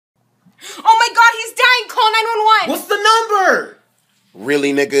911. What's the number?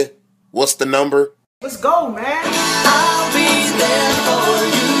 Really, nigga? What's the number? Let's go, man. I'll be there for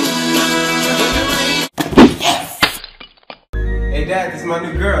you. Hey, Dad, this is my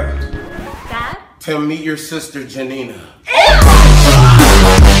new girl. Dad? Tim, meet your sister, Janina.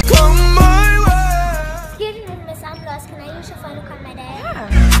 Come my way. Excuse me, Miss, I'm lost. Can I use your phone to call my dad?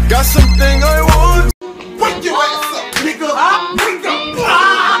 Yeah. Got something I want. Wake your ass up, nigga! Wake up!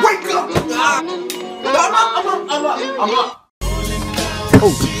 Wake up! I'm up.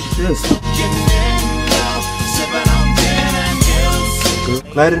 Oh, shit.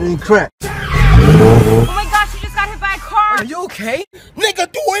 Glad it didn't crack. Oh my gosh, you just got hit by a car. Are you okay?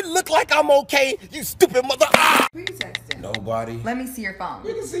 Nigga, do it look like I'm okay? You stupid mother. Who you texting? Nobody. Let me see your phone.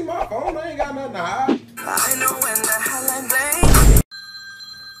 You can see my phone. I ain't got nothing to hide. I know when the hell I'm playing.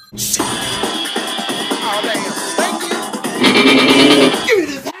 Oh, damn. Thank you. Give me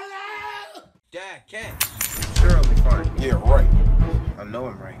this. Dad, Ken. Sure, I'll be fine. Yeah, right. I know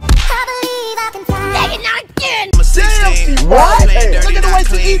I'm right. I believe I can fly. Take it not again. Damn! What? Hey, look at the way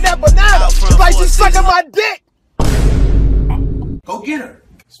she eat that banana. It's like she's sucking my dick. Go get her.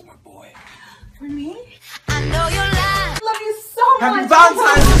 It's my boy. For me? I know you're lying. I love you so Happy much.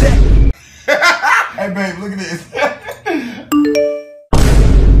 Valentine's Day. Hey, babe, look at this.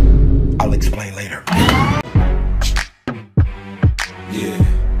 I'll explain later. Yeah.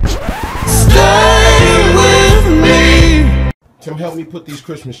 Stay with me. Tim, help me put these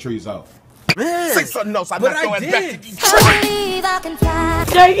Christmas trees out. Man. Say something else. I'm But not I going back to did. Detroit. I believe I can fly.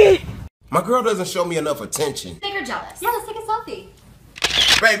 Dang it. My girl doesn't show me enough attention. Think you're jealous. Yeah, let's take a selfie.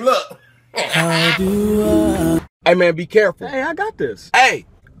 Babe, look. Hey, man, be careful. Hey, I got this. Hey.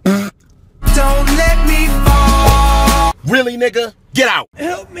 Don't let me fall. Really, nigga? Get out.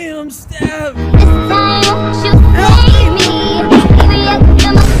 Help me, I'm stabbed.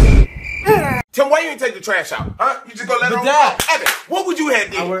 Tim, why you ain't take the trash out? Huh? You just gonna let But her Dad. Evan, what would you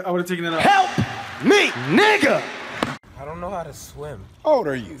have did? I would have taken it out. Help me, nigga. I don't know how to swim. How old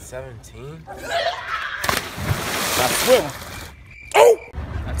are you? 17. I swim. Oh!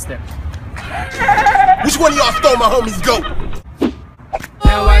 That's there. Which one of y'all stole my homie's goat?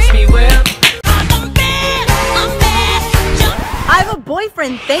 Now watch me whip. I have a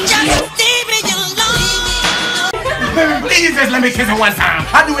boyfriend, thank you. Baby, please just let me kiss her one time.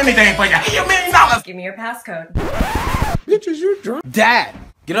 I'll do anything for you. Give you $1 million. Give me your passcode. Bitches, you drunk. Dad,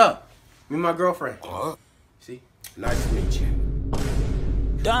 get up. Me and my girlfriend. See? Nice to meet you.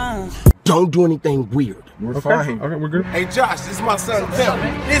 Done. Don't do anything weird. We're fine. Okay, we're good. Hey, Josh, this is my son, Tim.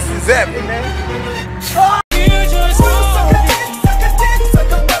 This is Evan, man. Oh,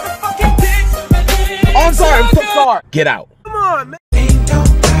 I'm sorry. I'm so sorry. Get out. Come on, man. Ain't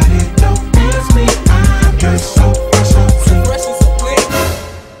nobody don't miss me. I'm just so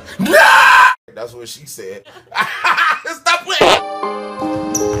Nah! That's what she said. Stop playing.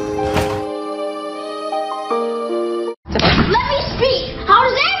 Let me speak. How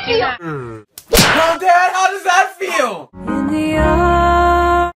does that feel? Mom, Dad, how does that feel?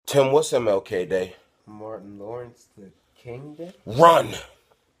 Tim, what's MLK Day? Martin Lawrence, the King Day? Run.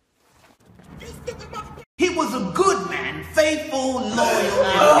 He was a good man, faithful, loyal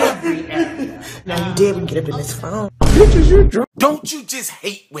in every area. Now you did get up in this phone. Bitches, you drunk. Don't you just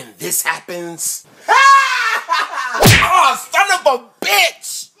hate when this happens? Oh, son of a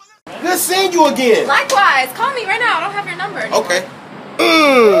bitch! Good seeing you again. Likewise, call me right now. I don't have your number anymore. Okay.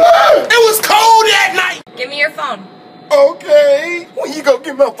 It was cold that night. Give me your phone. Okay. When you go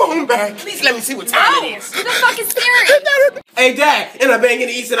get my phone back, please let me see what time it is. Who the fuck is scary? Hey, Dad, and I bang in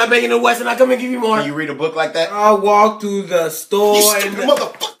the east and I bang in the west and I come and give you more. Can you read a book like that? I walk through the store You and stupid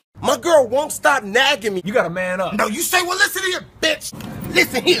motherfucker. My girl won't stop nagging me. you gotta man up. No, you say, well, listen here, bitch.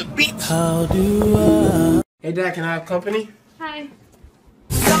 Listen here, bitch. Hey, Dad, can I have company? Hi.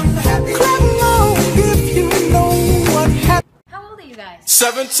 If you know what happened. How old are you guys?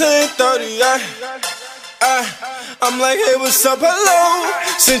 17:30. I'm like, hey, what's up? Hello.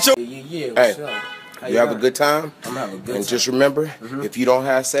 Since your Yeah, Hey, what's up? How you have a good time? I'm having a good And time. just remember, if you don't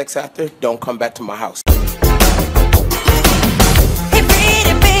have sex after, don't come back to my house.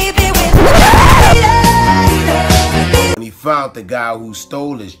 When he found the guy who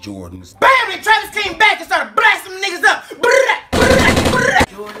stole his Jordans, Bam! And Travis came back and started blasting them niggas up.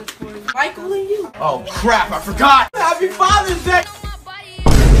 Michael and you. Oh, crap, I forgot. Happy Father's Day.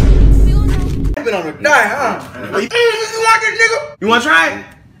 I've been on a diet, huh? you like it, nigga? You wanna try it?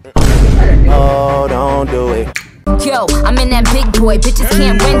 Oh, don't do it. Yo, I'm in that big boy, bitches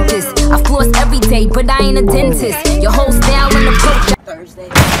can't rent this. I floss every day, but I ain't a dentist. Your whole style in the coach. Thursday.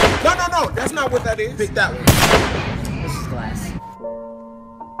 No, that's not what that is. Pick that one. This is glass.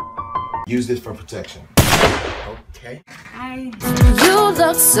 Use this for protection. Okay. You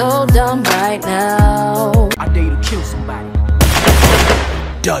look so dumb right now. I dare you to kill somebody.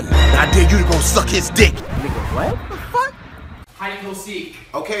 Done. I dare you to go suck his dick. Nigga, what? The fuck? Hide and go seek.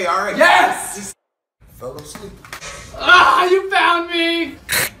 Okay, alright. Yes! Just fell asleep. Ah, you found me!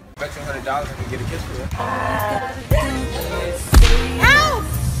 Bet you $100 I can get a kiss for that.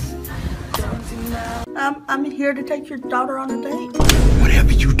 I'm here to take your daughter on a date.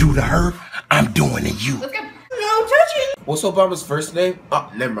 Whatever you do to her, I'm doing to you. Let's go. No touching. What's Obama's first name?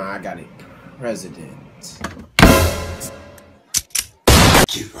 Oh, never mind, I got it. President.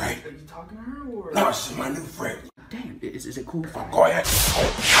 Cute, right? Are you talking to her or? No, she's my new friend. Damn, is it cool if I Go ahead.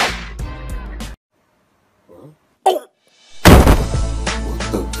 Oh. What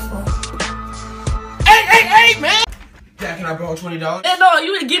the fuck? Hey, man! Dad, can I borrow $20? Hey, no,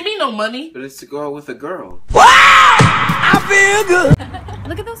 you didn't give me no money. But it's to go out with a girl. I feel good.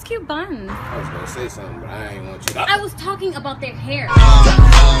 Look at those cute buns. I was gonna say something, but I ain't want you to. I was talking about their hair. I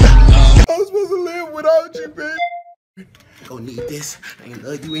was supposed to live without you, baby. Gonna need this. I ain't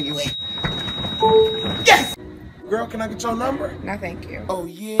love you anyway. Yes! Girl, can I get your number? No, thank you. Oh,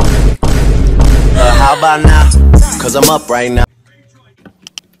 yeah. How about now? Cause I'm up right now.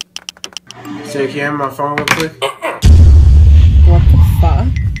 Say, can you have my phone real quick? What the fuck?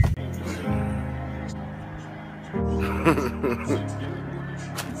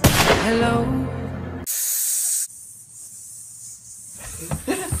 Hello.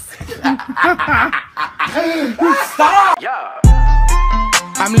 Stop! Yeah.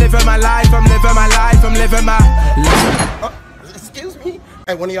 I'm living my life, I'm living my life, I'm living my life. Excuse me?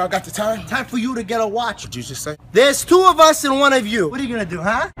 Hey, one of y'all got the time? Time for you to get a watch. What'd you just say? There's two of us and one of you. What are you gonna do,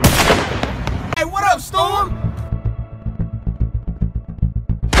 huh? Hey, what up, Storm?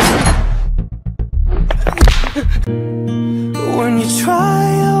 When you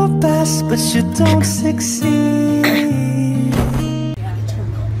try your best, but you don't succeed.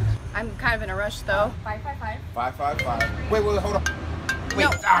 I'm kind of in a rush though. 555. Wait, hold on. Wait. No,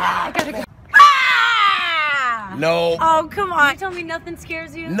 I gotta go. No. Oh, come on. You tell me nothing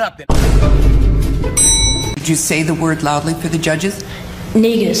scares you? Nothing. Did you say the word loudly for the judges?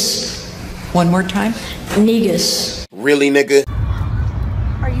 Negus. One more time. Negus. Really, nigga?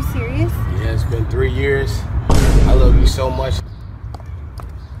 Are you serious? Yeah, it's been 3 years. I love you so much.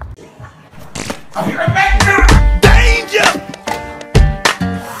 I'll be right back. Danger!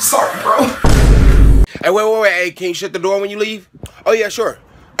 Sorry, bro. Hey, wait. Hey, can you shut the door when you leave? Oh, yeah, sure.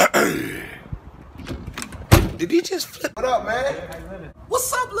 Did he just flip? What up, man?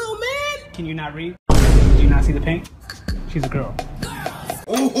 What's up, little man? Can you not read? Do you not see the paint? She's a girl.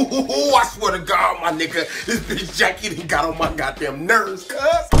 Ooh, I swear to God, my nigga, this bitch Jackie done got on my goddamn nerves, cuz.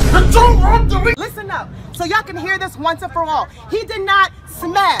 Listen up, so y'all can hear this once and for all. He did not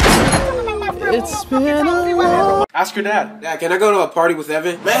smash. It's been a long. Ask your dad. Dad, can I go to a party with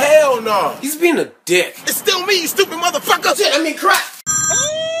Evan? Man, hell no. He's being a dick. It's still me, you stupid motherfucker. Shit, I mean crap.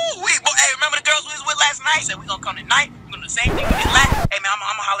 Ooh, hey, remember the girls we was with last night? Said we gonna come tonight. We gonna do the same thing we did last. Hey man, I'm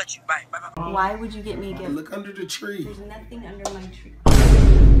gonna holler at you. Bye. Why would you get me a gift? Look under the tree. There's nothing under my tree.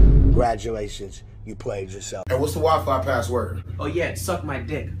 Congratulations, you played yourself. Hey, what's the Wi-Fi password? Oh yeah, suck my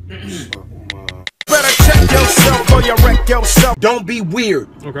dick. Better check yourself or you wreck yourself. Don't be weird.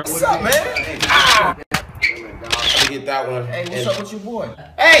 Okay. What's up, man? Ah! Let me get that one. Hey, what's up with your boy?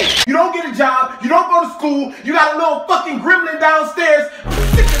 Hey, you don't get a job, you don't go to school, you got a little fucking gremlin downstairs. I'm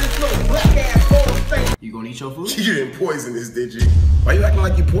sick of this little black ass photo thing. You gonna eat your food? You didn't poison this, did you? Why you acting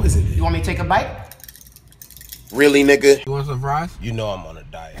like you poisoned it? You want me to take a bite? Really, nigga? You want some fries? You know I'm on a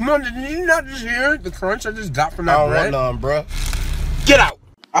diet. Come on, did you not just hear the crunch I just got from that bread? I don't want none, bro. Get out!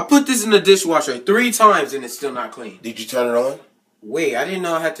 I put this in the dishwasher 3 times and it's still not clean. Did you turn it on? Wait, I didn't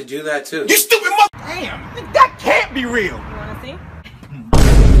know I had to do that too. You stupid mother! Damn! That can't be real! You wanna see?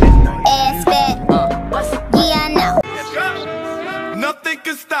 Yeah, no. Nothing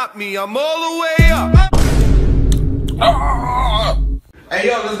can stop me. I'm all the way up. Hey,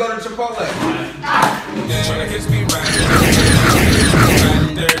 yo, let's go to Chipotle.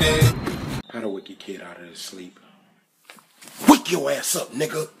 How to wake your kid out of his sleep. Wake your ass up,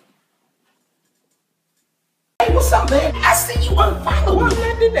 nigga. Hey, what's up, man? I see you unfollow me.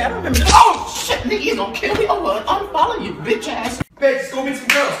 I did that. I remember. Oh shit, nigga, you gonna kill me? I'm gonna unfollow you, bitch ass. Bitch, let's go meet some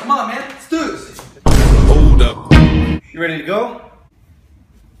girls. Come on, man. Let's do this. Hold up. You ready to go?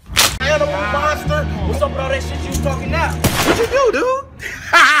 Animal monster. What's up with all that shit you was talking now? What you do, dude?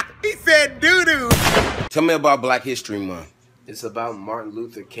 He said doo-doo. Tell me about Black History Month. It's about Martin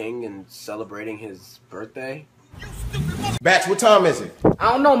Luther King and celebrating his birthday. Batch, what time is it? I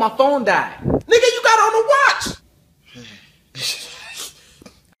don't know. My phone died. Nigga, you got on a watch.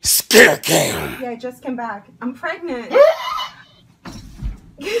 Get a cam. Yeah, I just came back. I'm pregnant.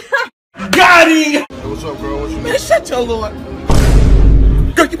 Got him! Hey, what's up, girl? What's your man, shut your little...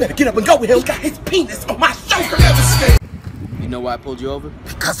 Girl, you better get up and go with him. He got his penis on my shoulder. You know why I pulled you over?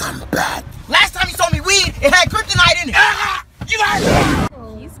 Because I'm bad. Last time you saw me weed, it had kryptonite in it. You got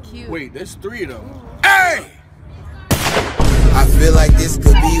it. He's cute. Wait, there's 3 of them. Hey! I feel like this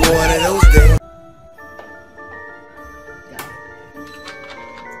could be one of those days.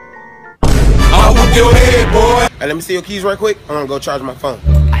 I whoop your head, boy. Hey, let me see your keys right quick. I'm gonna go charge my phone.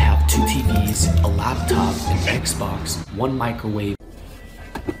 I have 2 TVs, a laptop, an Xbox, 1 microwave.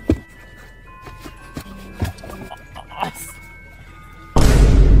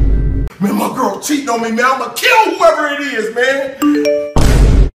 Man, my girl cheating on me, man. I'm gonna kill whoever it is, man.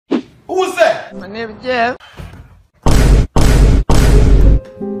 Who was that? My name is Jeff.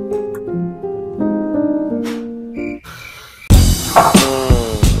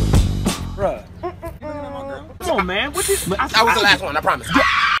 Bruh. Come on, man. What this? That was the last one, I promise.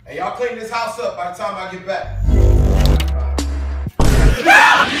 Hey, y'all clean this house up by the time I get back.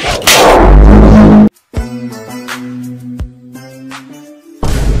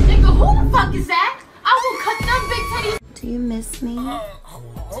 Nigga, who the fuck is that? I will cut them big titties. Do you miss me?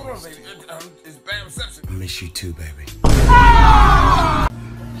 Hold on, baby. It's bad reception. I miss you too, baby.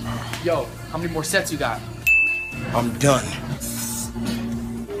 Yo, how many more sets you got? I'm done.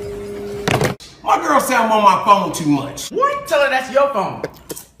 My girl said I'm on my phone too much. What? Tell her that's your phone.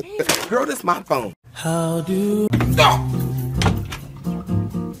 Girl, this my phone. How do... Stop!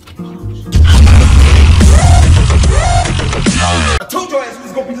 I told your ass we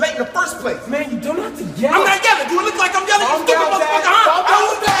was gonna be late in the first place. Man, you don't have to yell. I'm not yelling. Do it look like I'm yelling? You stupid motherfucker, huh? I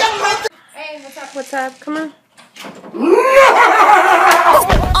won't be yelling like that. Hey, what's up? What's up? Come on.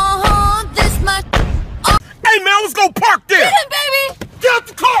 This much. Hey, man, let's go park there. Get him, baby. Get out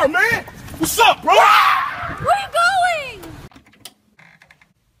the car, man. What's up, bro? Where are you going?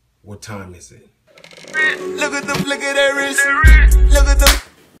 What time is it? Look at them, look at their wrist. Look at them.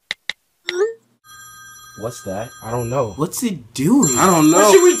 What's that? I don't know. What's it doing? I don't know.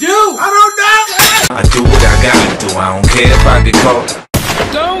 What should we do? I don't know. I do what I gotta do. I don't care if I get caught.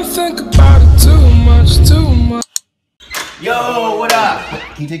 Don't think about it too much, too much. Yo, what up?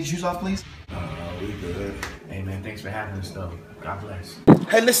 Can you take your shoes off, please? We good. Hey, man, thanks for having us, though. God bless.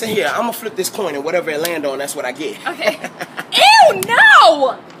 Hey, listen here. I'm gonna flip this coin and whatever it land on, that's what I get. Okay. Ew,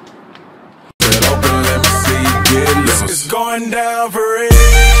 no! It's going down for real.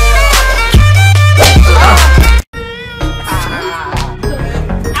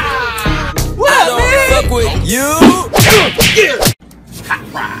 What up, man? Fuck with you.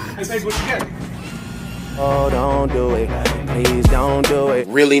 Hey, babe, what you get? Oh, don't do it. Please don't do it.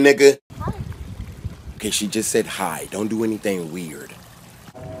 Really, nigga? Okay, she just said hi. Don't do anything weird.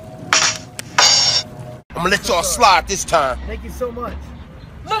 I'm gonna let y'all slide this time. Thank you so much.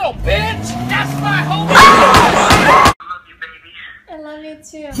 Little bitch! That's my home! I love you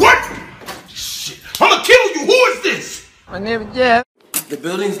too. What? Shit. I'm gonna kill you. Who is this? My name is Jeff. The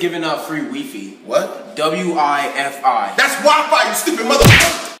building's giving out free Wi-Fi. What? W-I-F-I. That's Wi-Fi, you stupid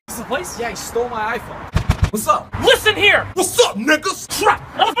motherfucker. This is the place? Yeah, he stole my iPhone. What's up? Listen here! What's up, niggas? Crap!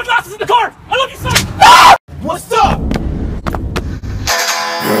 I left my glasses in the car! I love you, son! Ah! What's up?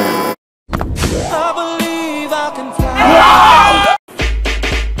 I believe I can fly.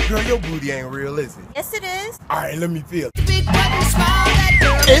 Girl, your booty ain't real, is it? Yes, it is. Alright, let me feel it.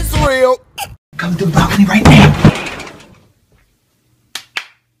 It's real. Come to the balcony right now.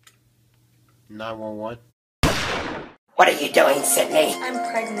 911. What are you doing, Sydney? I'm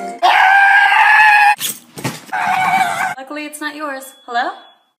pregnant. Luckily, it's not yours. Hello?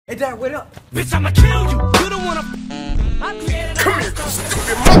 Hey, Dad, wait up. Bitch, I'ma kill you. You don't wanna. Come here,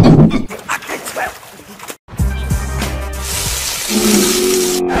 stupid motherfucker. I can't swear.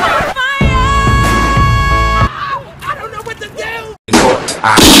 I don't know what to do.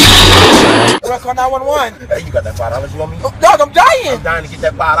 We're gonna call 911. Hey, you got that $5 you want me? Oh, dog, I'm dying. I'm dying to get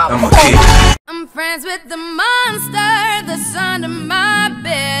that $5. I'm a kid. I'm friends with the monster that's under my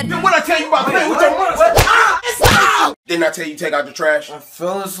bed. Then what I tell you about playing with your monster? Ah! Didn't I tell you take out the trash? I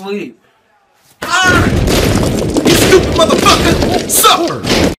fell asleep. Ah! You stupid motherfucker! Supper!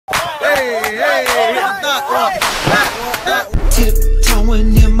 Hey!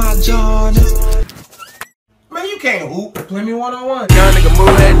 Tiptoeing in my Jordans. Man, you can't hoop. Play me one-on-one. Young nigga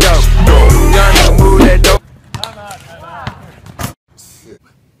move that dope. Young nigga move that dope.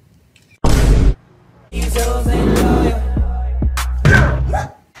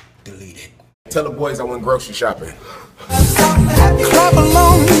 Delete it. Tell the boys I went grocery shopping. Clap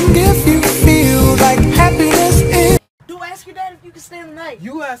along if you feel like happiness is. Do ask your dad if you you can stay the night.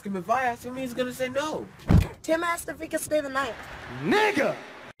 You ask him. If I ask him, he's gonna say no. Tim asked if he could stay the night. Nigga!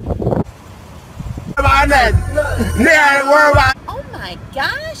 About that. Nigga, worry about. Oh my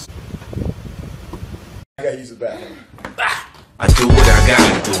gosh. I gotta use the bathroom. I do what I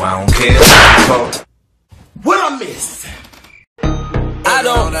gotta do, I don't care. What I miss? I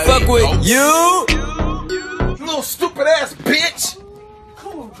don't fuck with you. You little stupid ass bitch.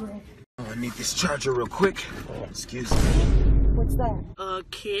 Cool, Greg. I need this charger real quick. Oh, excuse me. What's that?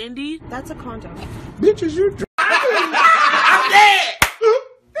 Candy? That's a condom. Bitches, you drunk. I'm dead.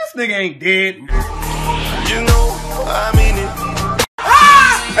 This nigga ain't dead. You know, I mean it.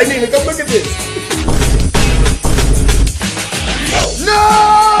 Ah! Hey, Nina, come look at this.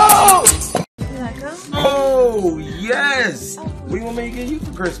 No! You like them? Oh, yes. What do you want me to get you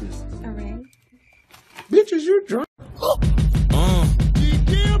for Christmas? A ring. Bitches, you drunk.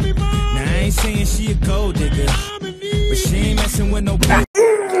 Now I ain't saying she a gold digger, but she ain't messing with no bitch.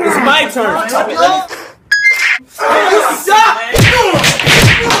 It's my turn.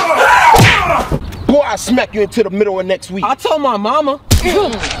 Boy, I'll smack you into the middle of next week. I told my mama.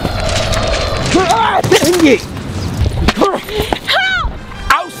 Dang it!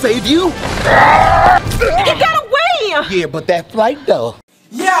 I'll save you. You got away! Yeah, but that flight though.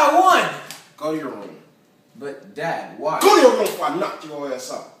 Yeah, I won. Go to your room. But Dad, why? Go to your room before I knock your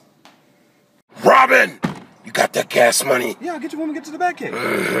ass out. Robin, you got that gas money? Yeah, I'll get you when we get to the back cave.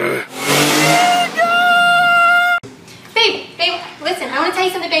 Babe, listen, I want to tell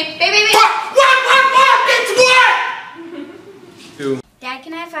you something, babe. Babe. What? Dad,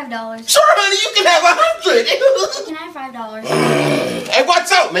 can I have $5? Sure, honey, you can have 100. Can I have $5? Hey,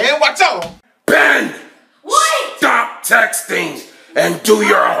 watch out, man, watch out. Ben! What? Stop texting and do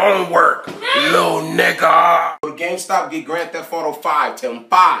your homework, little nigga. Go to GameStop, get Grand Theft Auto 5, Tim.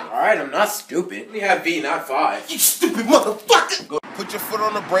 5. Alright, I'm not stupid. We have V, not 5. You stupid motherfucker. Go put your foot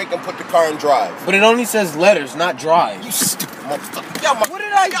on the brake and put the car in drive. But it only says letters, not drive. You stupid motherfucker. What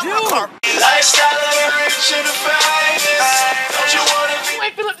did I do? You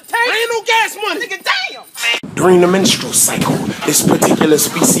ain't fill up the tank. There ain't no gas money. Nigga, damn. During the menstrual cycle, this particular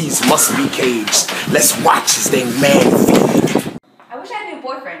species must be caged. Let's watch as they man feed. I wish I had a new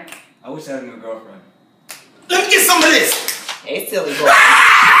boyfriend. I wish I had a new girlfriend. Let me get some of this. Hey, silly boy.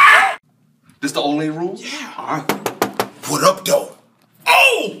 This the only rule? Yeah. Alright. What up, though?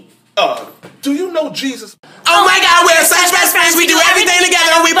 Oh! Do you know Jesus? Oh my God, we're such best friends. We do everything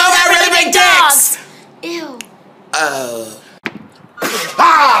together, and we both have really big dicks. Ew. Oh!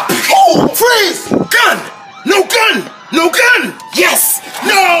 Freeze! Gun! No gun! No gun! Yes!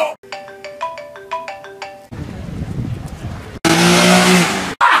 No!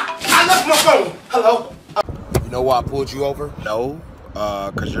 I left my phone. Hello? You know why I pulled you over? No.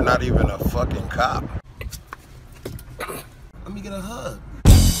 Cause you're not even a fucking cop. Let me get a hug.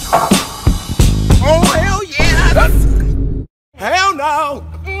 Oh, hell yeah! Hell no!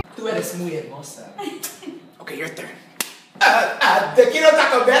 Tú eres muy hermosa. Okay, your turn. Te quiero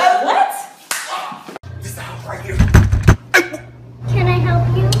Taco Bell? What? This house right here. Can I help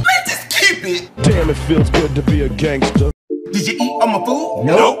you? Man, just keep it. Damn, it feels good to be a gangster. Did you eat all my food?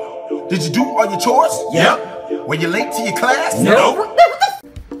 No. Did you do all your chores? Yep. Were you late to your class? No.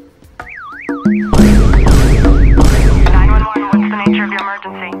 911, what's the nature of your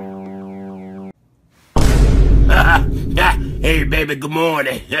emergency? Hey, baby, good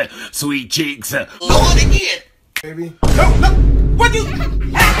morning. Sweet cheeks. Go on again. Baby. No. What you?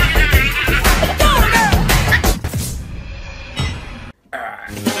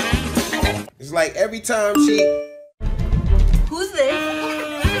 It's like every time she... Who's this?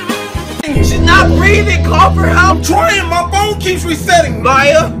 She's not breathing. Call for help. I'm trying. My phone keeps resetting.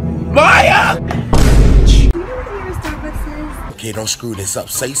 Maya. Okay, don't screw this up.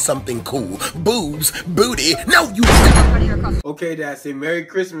 Say something cool. Boobs, booty. No, you. Okay, Dad, say Merry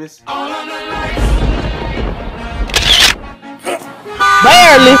Christmas.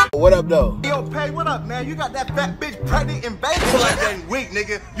 Barely. What up, though? Yo, Pay, what up, man? You got that fat bitch pregnant and baby. Like that ain't weak,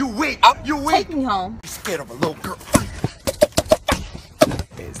 nigga. You weak. You weak. Take me home. You scared of a little girl.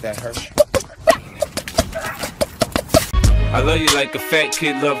 Is that her? I love you like a fat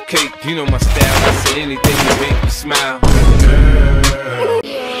kid love cake. You know my style. I say anything to make you smile.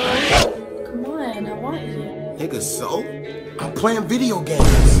 Come on, I want you. Nigga, so? I'm playing video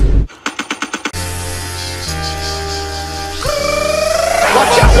games.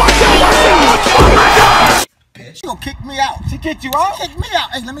 Watch out. Bitch, you gonna kick me out. She kicked you out? She kicked me out.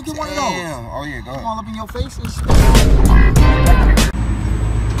 Hey, let me get one of those. Oh, yeah, go ahead. All up in your face and shit.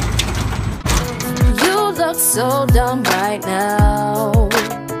 You look so dumb right now.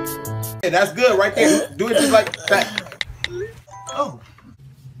 Hey, that's good right there. Do it just like that. Oh.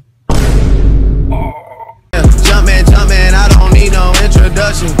 Jumpin', I don't need no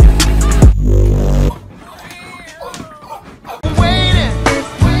introduction.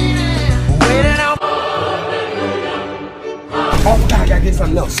 Waiting out. Oh, God, I gotta get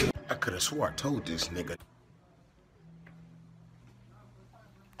something else. I could have swore I told this nigga.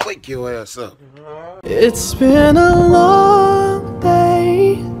 Wake your ass up. It's been a long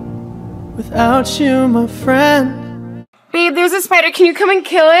day without you, my friend. Babe, there's a spider. Can you come and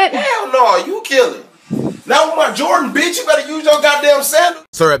kill it? Hell no, you kill it. Now with my Jordan, bitch, you better use your goddamn sandal.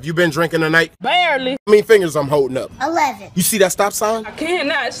 Sir, have you been drinking tonight? Barely. How many fingers I'm holding up? 11. You see that stop sign? I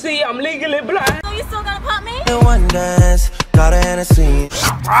cannot see. I'm legally blind. So you still gonna pump me? One dance, got a Hennessy.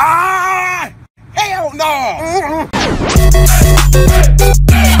 Ah! Hell no!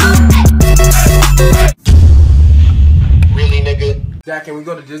 Really, nigga? Dad, can we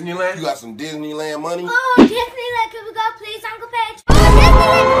go to Disneyland? You got some Disneyland money? Oh, Disneyland, can we go please, Uncle Page? Oh,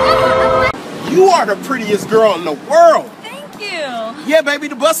 Disneyland! You are the prettiest girl in the world! Thank you. Yeah, baby,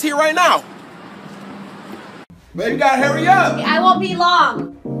 the bus here right now. Baby, you gotta hurry up. I won't be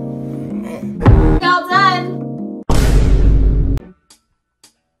long. All done.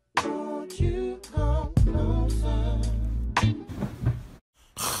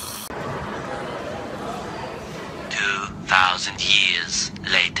 Years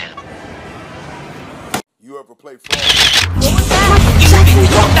later. You ever play frog?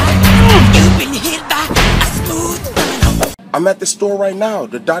 I'm at the store right now.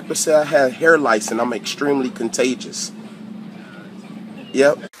 The doctor said I had hair lice and I'm extremely contagious.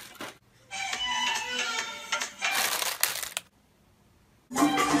 Yep.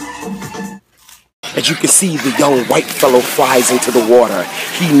 As you can see, the young white fellow flies into the water.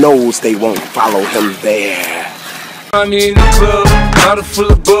 He knows they won't follow him there. I'm in the club, bottle full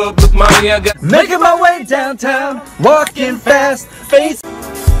of bub. Look, mommy, I got. Making my way downtown, walking fast, face.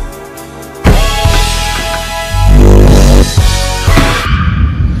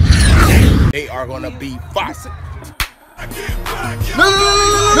 They are gonna be faucet.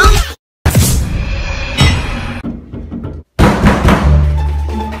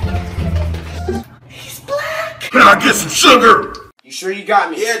 He's black. Can I get some sugar? You sure you got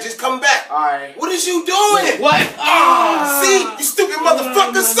me? Yeah, just come back. Alright. What is you doing? Wait, what? See? You stupid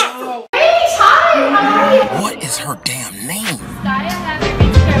motherfucker suffer. What is her damn name?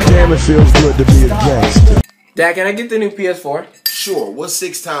 Damn, it feels good to be a gangster. Dad, can I get the new PS4? Sure. What's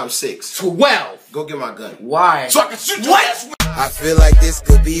 6 times 6? 12. Go get my gun. Why? So I can shoot your ass. I feel like this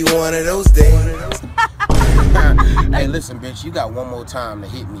could be one of those days. Hey, listen, bitch. You got one more time to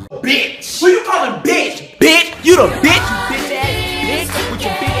hit me. Bitch. Who you calling bitch? Bitch, you the bitch, you bitch ass bitch with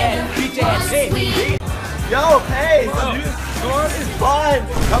your big ass bitch ass head. Yo, hey, it's fun.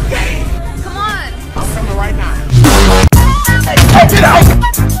 Okay. Come on. I'm coming right now. Hey, get out!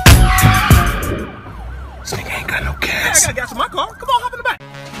 This nigga ain't got no gas. I got gas in my car. Come on, hop in the back.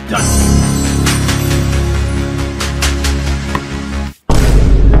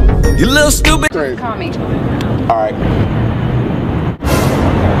 You little stupid. Call me. Alright.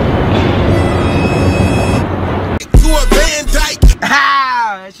 To a Van Dyke.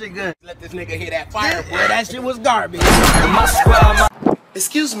 Ah, that shit good. Let this nigga hear that fire, boy. That shit was garbage.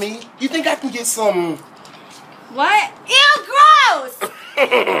 Excuse me. You think I can get some... What? Ew, gross!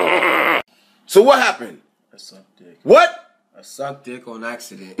 So what happened? I sucked dick. What? I sucked dick on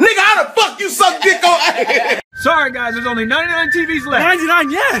accident. Nigga, how the fuck you suck dick on accident? Sorry, guys. There's only 99 TVs left.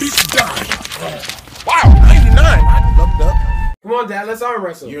 99, yes. Wow, 99. I fucked up. Come on, Dad, let's arm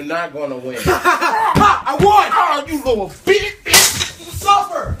wrestle. You're not gonna win. I won! Oh, you little bitch!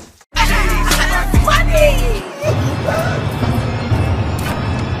 Suffer!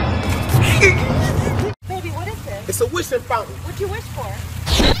 Baby, what is this? It's a wishing fountain. What'd you wish for?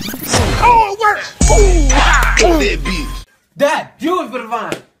 Oh, it worked! Ooh, that bitch. Dad, do it for the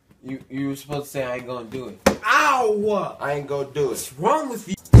vine. You were supposed to say I ain't gonna do it. Ow! I ain't gonna do it. What's wrong with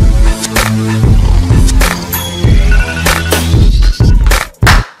you?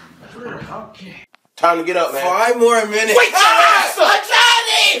 Okay. Time to get up, man. 5 more minutes. Wait,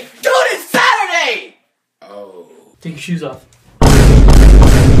 Johnny! Do it Saturday! Oh. Take your shoes off.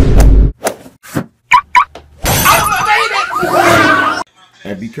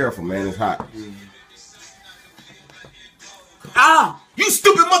 Hey, be careful, man. It's hot. Ah! You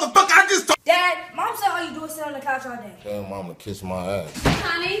stupid motherfucker! I just told Dad, Mom said all you do is sit on the couch all day. Tell mama kiss my ass.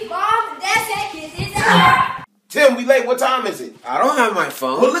 Honey, Mom, Dad said kiss his ass. Tim, we late. What time is it? I don't have my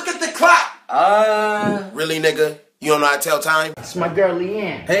phone. Well, look at the clock. Really, nigga? You don't know how to tell time? It's my girl,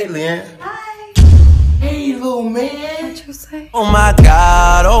 Leanne. Hey, Leanne. Hi. Hey, little man. What you say? Oh my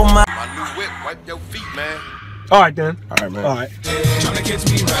God, oh my. My new whip. Wipe your feet, man. All right, then. All right, man. All right. Trying to catch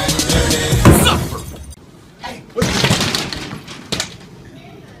me right. Hey,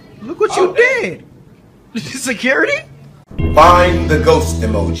 look what you did. Security? Find the ghost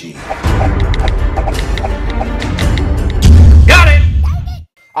emoji. Got it.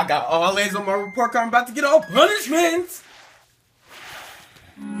 I got all A's on my report card. I'm about to get all punishments.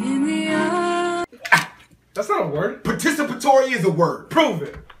 That's not a word. Participatory is a word. Prove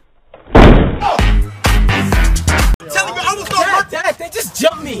it. Telling me I was gonna hurt. Dad, they just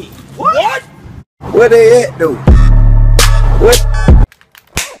jumped me. What? Where they at, though? What?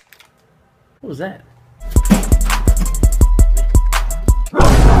 What was that?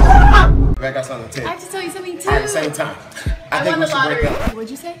 I got something to tell I you. have to tell you something too. At the same time. I think won we the should break lottery. up. What'd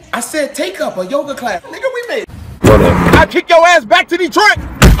you say? I said take up a yoga class. Nigga, we made it. I kick your ass back to Detroit.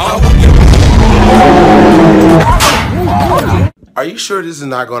 Are you sure this is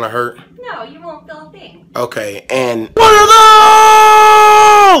not gonna hurt? No, you won't feel a thing. Okay, and One of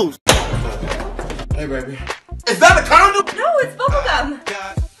those! hey, baby. Is that a condom? No, it's bubblegum.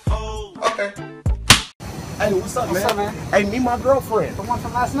 Okay. Hey, what's up, man? What's up, man? Hey, meet my girlfriend. The one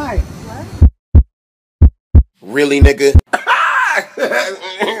from last night. What? Really, nigga?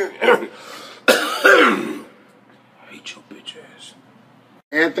 Hate your bitch ass.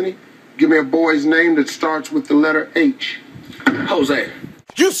 Anthony, give me a boy's name that starts with the letter H. Jose.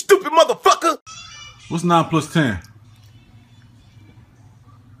 You stupid motherfucker! What's 9 plus 10?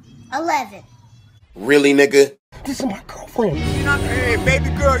 11. Really, nigga? This is my girlfriend. Hey, baby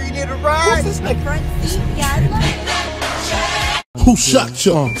girl, you need a ride? This is the front seat. Yeah, I love it. Who shot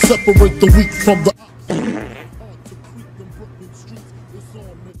you? Separate the weak from the...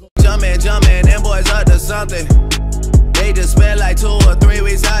 Jumpin', them boys up to something. They just spent like 2 or 3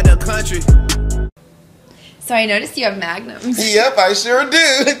 weeks out the country. So I noticed you have magnums. Yep, I sure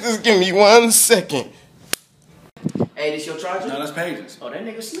do. Just give me 1 second. Hey, this your charger? No, that's Page's. Oh, that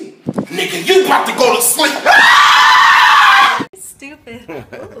nigga sleep. Nigga, you about to go to sleep. Stupid.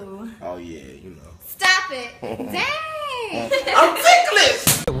 Ooh. Oh, yeah, you know. Stop it. Dang. I'm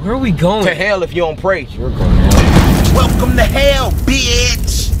ticklish. Where are we going? To hell if you don't pray. We're going hell. Welcome to hell,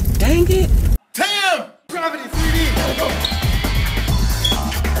 bitch. Dang it. Tim! Gravity 3D.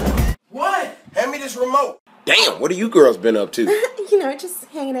 What? Hand me this remote. Damn, what have you girls been up to? You know, just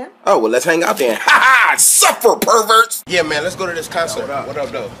hanging out. Oh, well, let's hang out then. Ha ha! Suffer, perverts! Yeah, man, let's go to this concert. What up,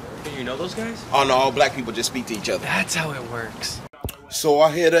 though? You know those guys? Oh, no, all black people just speak to each other. That's how it works. So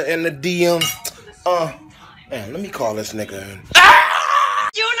I hit her in the DM. Man, let me call this nigga.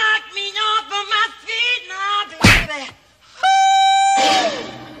 You knocked me off of my feet now, baby.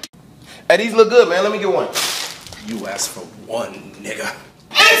 Hey, these look good, man. Let me get one. You asked for one, nigga.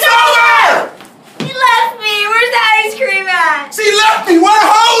 It's over! He left me. Where's the ice cream at? She left me. Where the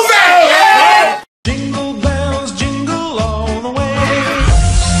hoes at? Jingle bells, jingle all the way.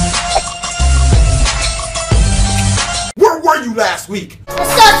 Where were you last week? I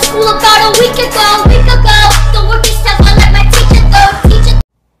started school about a week ago. Don't work yourself, I let my teacher go.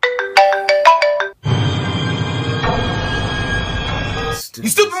 You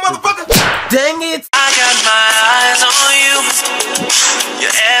stupid motherfucker! Dang it! I got my eyes on you.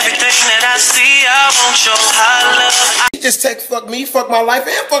 You're everything that I see. I won't show how love. You just text fuck me, fuck my life,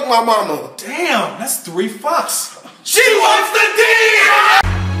 and fuck my mama. Damn, that's 3 fucks. She wants the deal!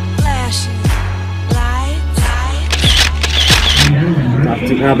 Flashing lights.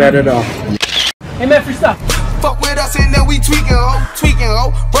 Not bad at all. Hey, man, free stuff. Fuck with us and then we tweaking,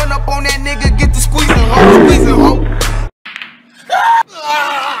 ho. Run up on that nigga, get the squeezing, ho.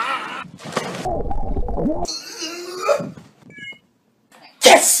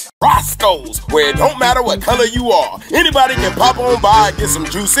 Yes! Roscoe's, where it don't matter what color you are. Anybody can pop on by and get some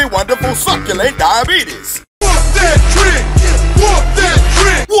juicy, wonderful, succulent diabetes. Whoop that trick! Whoop that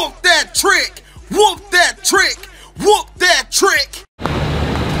trick! Whoop that trick! Whoop that trick! Whoop that trick!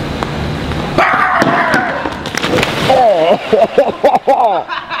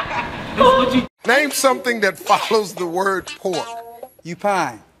 Name something that follows the word pork. You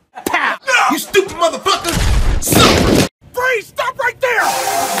pine. Pow! You stupid motherfucker! Suffer! Freeze! Stop right there!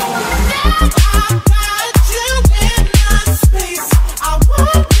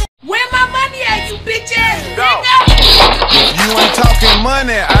 Where my money at, you bitches? Go. You ain't talking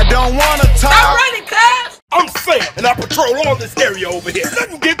money, I don't wanna talk. Stop running, cuz! I'm Sam, and I patrol all this area over here.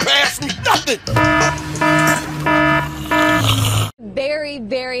 Nothing get past me, nothing! Very,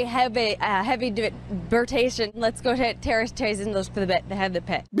 very heavy debatation. Let's go to terrace and those for the bet. They have the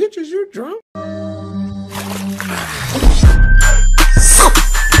pet. Bitches, you're drunk.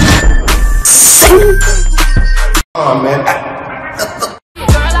 Oh, man.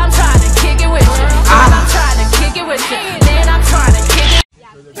 Girl, I'm trying to kick it with you. Girl, I'm trying to kick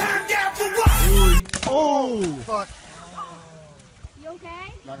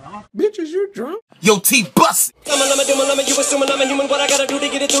Bitches, you drunk? Yo, T, bust it. You assuming I'm a human. What I gotta do to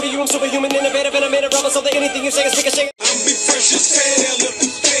get it through to you? I'm superhuman, innovative, and I made a rubber so that anything you say is shake it. I'm be fresh as hell if the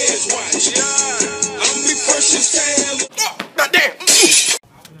feds watch. I'm be fresh as hell. Goddamn.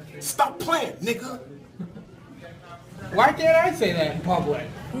 Stop playing, nigga. Why can't I say that in public?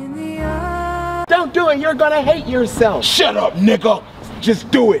 Don't do it, you're gonna hate yourself. Shut up, nigga. Just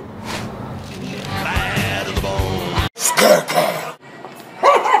do it.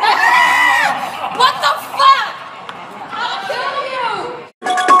 What the fuck? I'll kill you!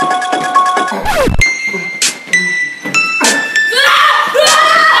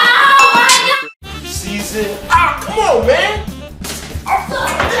 Season. Ah, come on, man.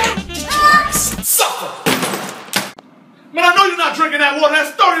 Suffer. Man, I know you're not drinking that water.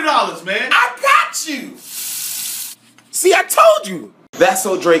 That's $30, man. I got you. See, I told you. That's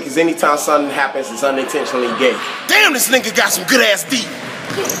so Drake is anytime something happens, it's unintentionally gay. Damn, this nigga got some good ass D.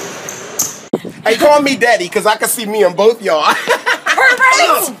 Hey, call me daddy, because I can see me on both y'all.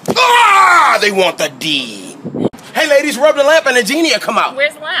 Ah, they want the D. Hey, ladies, rub the lamp and the genie will come out.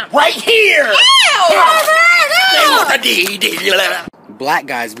 Where's the lamp? Right here. Ew! They want the D. Black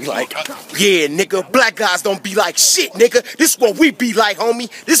guys be like, yeah, nigga, black guys don't be like shit, nigga. This is what we be like, homie.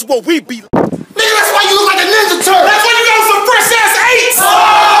 This is what we be like. Nigga, that's why you look like a Ninja Turtle. That's why you got some fresh ass eights.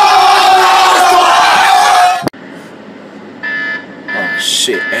 oh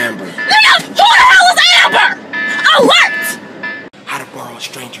shit, Amber. Nigga, who the hell is Amber? Alert! How to borrow a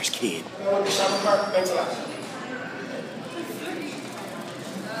stranger's kid.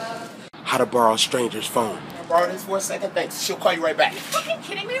 How to borrow a stranger's phone. Borrow this for a second, thanks. She'll call you right back. Are you fucking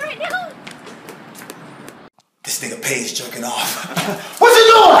kidding me right now? This nigga Paige jerking off. What's he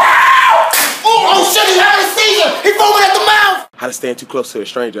doing? Oh shit, he's having a seizure. He foaming at the mouth. How to stand too close to a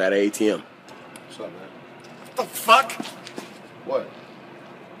stranger at an ATM. What's up, man? What the fuck? What?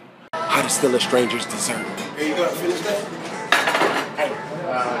 How to steal a stranger's dessert. Here you go, finish that.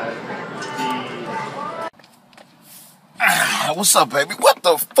 What's up, baby? What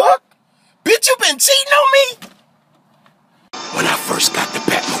the fuck? Bitch, you been cheating on me? When I first got the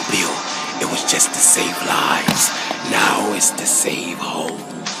Batmobile, it was just to save lives. Now it's to save hoes.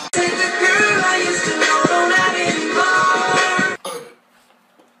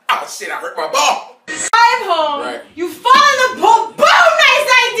 Oh shit, I hurt my ball. Drive home. Right. You fall in the pool. Boom! Nice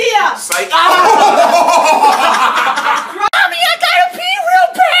idea. Psych. Mommy, I gotta pee real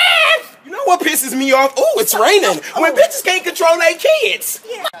bad. You know what pisses me off? Ooh, it's raining. When bitches can't control their kids.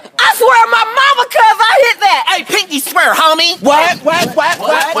 Yeah. I swear my mama cuz I hit that. Hey, Pinky, swear, homie. What?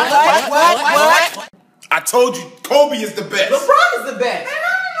 I told you, Kobe is the best. LeBron is the best. Man, I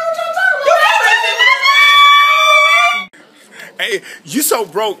don't know what y'all talking about. Hey, you so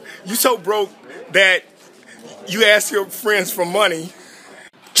broke that you ask your friends for money.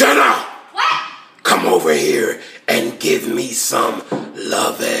 Jenna! What? Come over here and give me some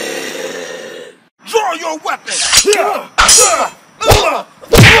lovin'. Draw your weapon!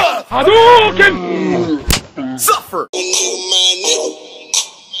 Hadouken! Suffer!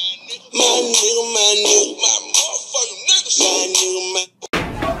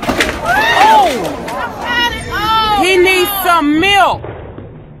 He needs some milk.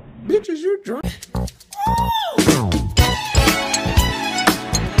 Bitches, you drunk.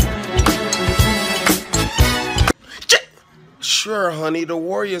 Sure, honey, the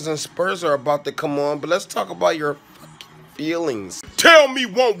Warriors and Spurs are about to come on, but let's talk about your feelings. Tell me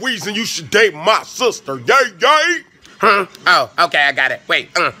one reason you should date my sister, yay, yay! Huh? Oh, okay, I got it.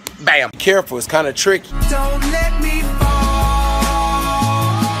 Wait, bam. Be careful, it's kind of tricky. Don't let me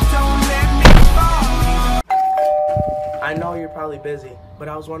I know you're probably busy, but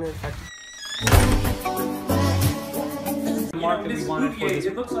I was wondering if I Market we wanted for this.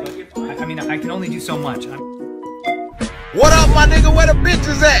 It looks like I mean, I can only do so much. What up, my nigga? Where the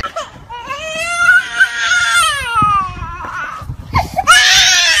bitches at?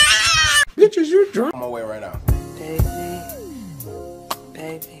 Bitches, you drunk. I'm on my way right now.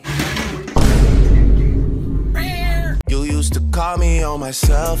 Baby. You used to call me on my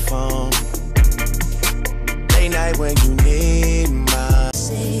cell phone. Late night when you need my.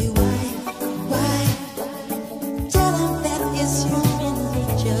 Say why? Tell him that it's human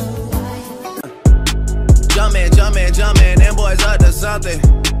nature. Jumpin', them boys up to something.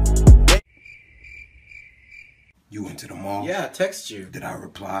 You went to the mall? Yeah, I text you. Did I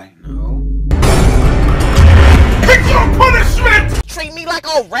reply? No. Pick your punishment! Treat me like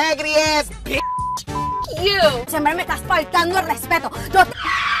a raggedy ass bitch. You. Siempre me estás faltando el respeto.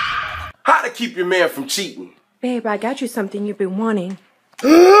 How to keep your man from cheating? Babe, I got you something you've been wanting.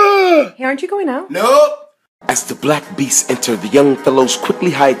 Hey, aren't you going out? Nope. As the black beasts enter, the young fellows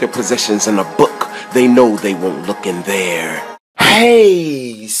quickly hide their possessions in a book. They know they won't look in there.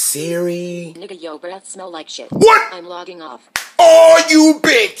 Hey, Siri. Nigga, yo, breath smell like shit. What? I'm logging off. Oh, you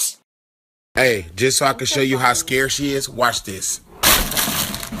bitch! Hey, just so I can show you how scared she is, watch this.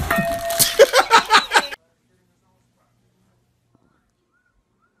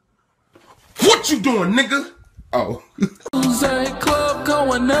 What you doing, nigga? Oh. Tuesday club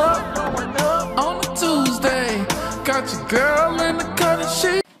going up on a Tuesday. Got your girl in the cutting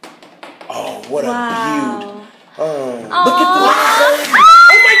sheet. Oh, what a beaut. Oh. Look at the Ah!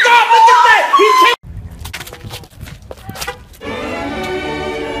 Oh my God, look at that! He came.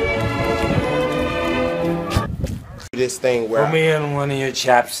 This thing where put me in one of your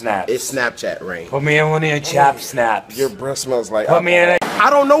chap snaps. It's Snapchat, Rain. Put me in one of your chap snaps. Your breath smells like put me in it. I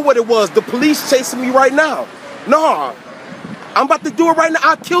don't know what it was. The police chasing me right now. No, I'm about to do it right now.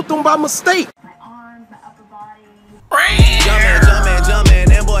 I killed them by mistake. My arms, my upper body. Jumping,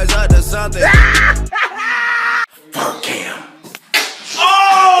 them boys up to something. Fuck him.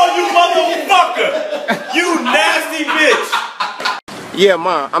 Oh, you motherfucker! You nasty bitch! Yeah,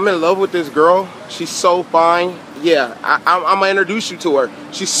 Ma, I'm in love with this girl. She's so fine. Yeah, I'm gonna introduce you to her.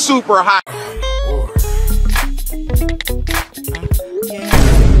 She's super hot.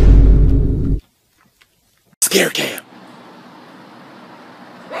 Scare cam.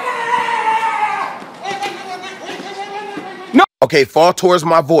 No. Okay, fall towards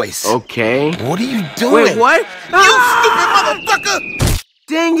my voice. Okay. What are you doing? Wait, what? You stupid motherfucker!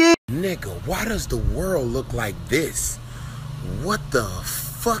 Dang it. Nigga, why does the world look like this? What the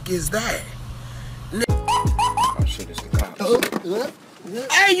fuck is that? Oh shit, it's the cops.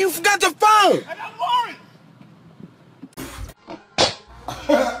 Hey, you forgot the phone! I got Maury!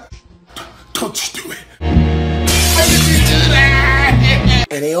 Don't you do it. Why did you do that?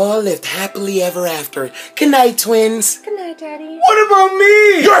 And they all lived happily ever after. Good night, twins. Good night, Daddy. What about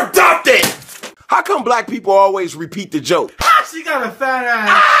me? You're adopted! How come black people always repeat the joke? Ah, she got a fat ass.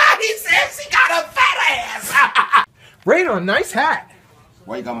 Ah, he said she got a fat ass! Radon, nice hat.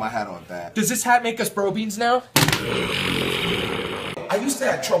 Why you got my hat on, Dad? Does this hat make us bro beans now? I used to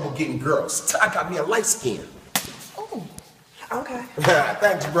have trouble getting girls. I got me a light skin. Oh, okay.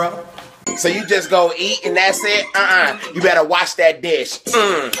 Thanks, bro. So you just go eat and that's it? You better wash that dish.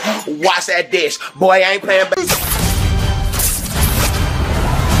 Wash that dish. Boy, I ain't playing back.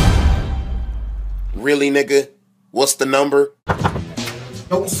 Really, nigga? What's the number? Yo,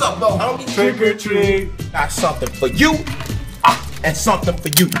 what's up, though, homie? Trick or treat. Got something for you and something for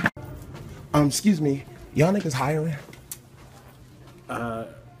you. Excuse me. Y'all niggas hiring?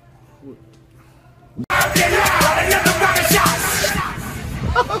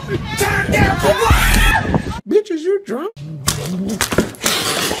 Bitches, you drunk?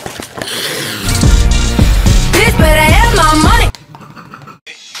 Bitch better have my money.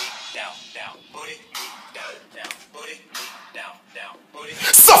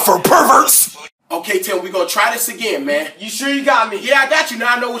 Suffer, perverts! Okay, Tim, we gonna try this again, man. You sure you got me? Yeah, I got you.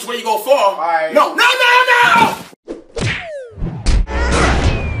 Now I know which way you gonna fall. Alright. No, no, no, no!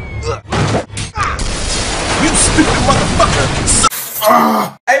 You stupid motherfucker!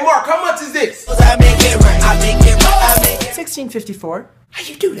 Hey, Mark, how much is this? I make it right. I make it right. I make it. 1654. How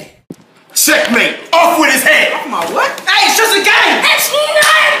you do that? Checkmate! Off with his head! Off my what? Hey, it's just a game! It's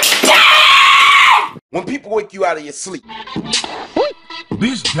not a game! When people wake you out of your sleep.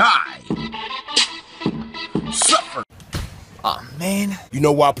 Bitch, die. Suffer. Aw, man. You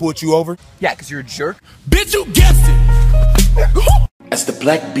know why I pulled you over? Yeah, because you're a jerk. Bitch, you guessed it. As the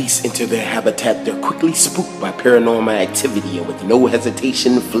black beasts enter their habitat, they're quickly spooked by paranormal activity and with no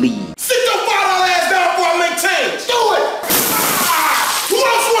hesitation flee. Sit your bottle ass down before I make change! Do it! Who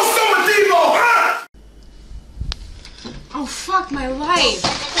else wants some of Devo, huh? Oh, fuck my life.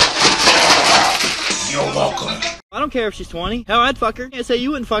 You're welcome. I don't care if she's 20. Hell, I'd fuck her. Can't say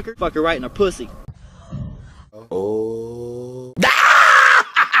you wouldn't fuck her. Fuck her right in her pussy. Oh.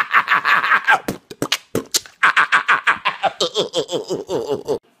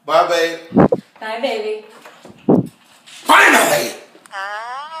 Bye, babe. Bye, baby. Finally!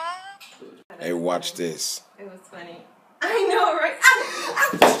 Hey, watch this. It was funny. I know, right?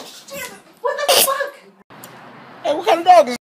 What the fuck? Hey, what kind of dog is